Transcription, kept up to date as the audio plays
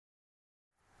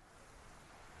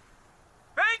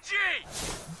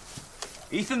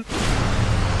Ethan?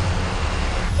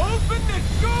 Open the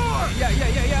door! Yeah,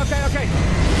 okay.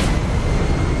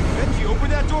 Benji, open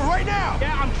that door right now!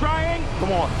 Yeah, I'm trying.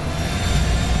 Come on.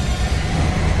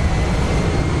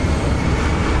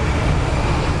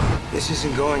 This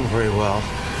isn't going very well.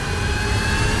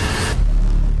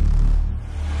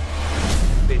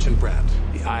 Agent Brandt,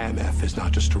 the IMF is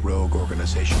not just a rogue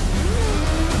organization.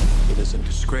 It is a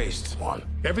disgraced one.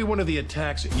 Every one of the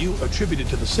attacks you attributed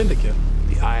to the Syndicate,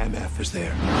 the IMF is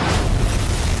there.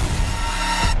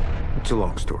 It's a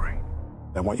long story.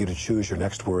 I want you to choose your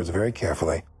next words very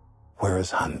carefully. Where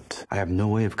is Hunt? I have no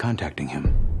way of contacting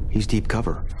him. He's deep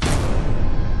cover.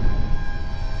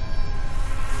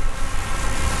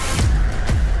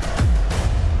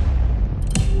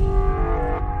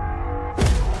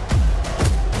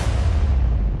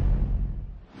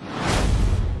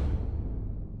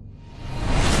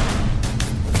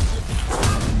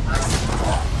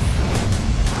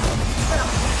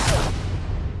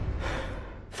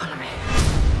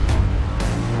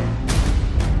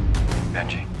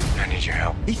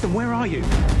 Ethan, where are you?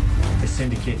 The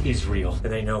Syndicate is real,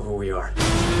 and they know who we are.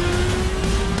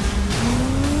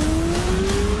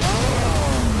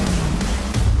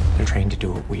 They're trained to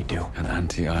do what we do. An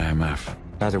anti-IMF.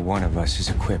 Neither one of us is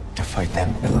equipped to fight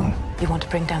them alone. You want to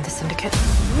bring down the Syndicate?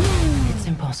 It's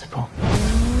impossible.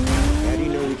 How do you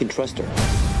know we can trust her?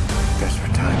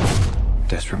 Desperate times.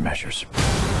 Desperate measures.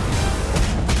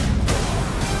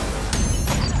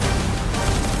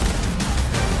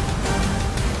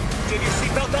 Get your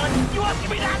seatbelt on! You have to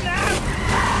be that now!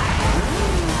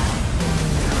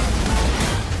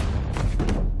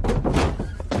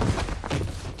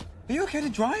 Are you okay to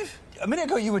drive? A minute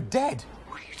ago you were dead.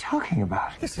 What are you talking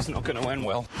about? This is not going to end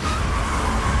well.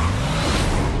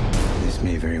 This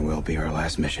may very well be our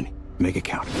last mission. Make it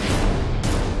count.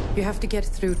 You have to get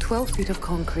through 12 feet of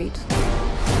concrete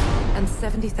and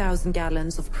 70,000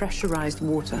 gallons of pressurized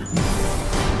water.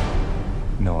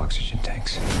 No oxygen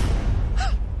tanks.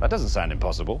 That doesn't sound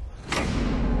impossible.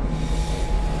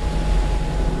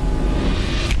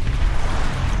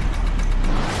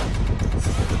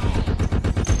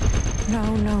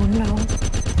 No.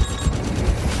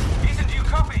 Ethan, do you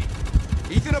copy?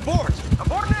 Ethan, abort!